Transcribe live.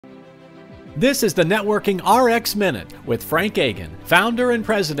This is the Networking RX Minute with Frank Agan, founder and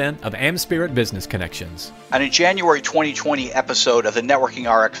president of AmSpirit Business Connections. On a January 2020 episode of the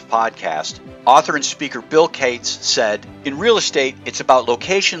Networking RX podcast, author and speaker Bill Cates said, "In real estate, it's about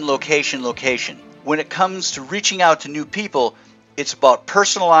location, location, location. When it comes to reaching out to new people, it's about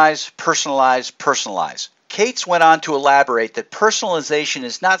personalize, personalize, personalize." Cates went on to elaborate that personalization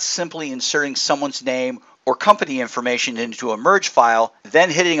is not simply inserting someone's name or company information into a merge file,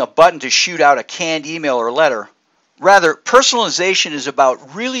 then hitting a button to shoot out a canned email or letter. Rather, personalization is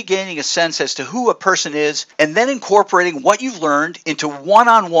about really gaining a sense as to who a person is and then incorporating what you've learned into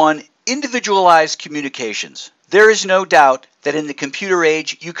one-on-one, individualized communications. There is no doubt that in the computer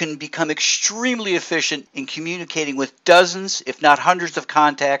age, you can become extremely efficient in communicating with dozens, if not hundreds of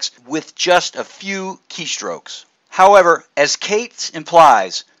contacts with just a few keystrokes. However, as Cates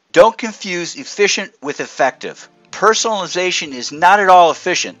implies, don't confuse efficient with effective. Personalization is not at all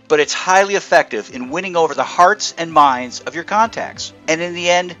efficient, but it's highly effective in winning over the hearts and minds of your contacts. And in the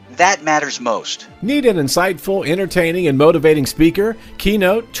end, that matters most. Need an insightful, entertaining, and motivating speaker,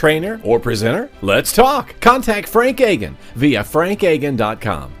 keynote, trainer, or presenter? Let's talk. Contact Frank Agan via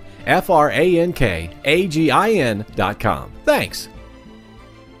frankagan.com. FrankAgin.com. Thanks.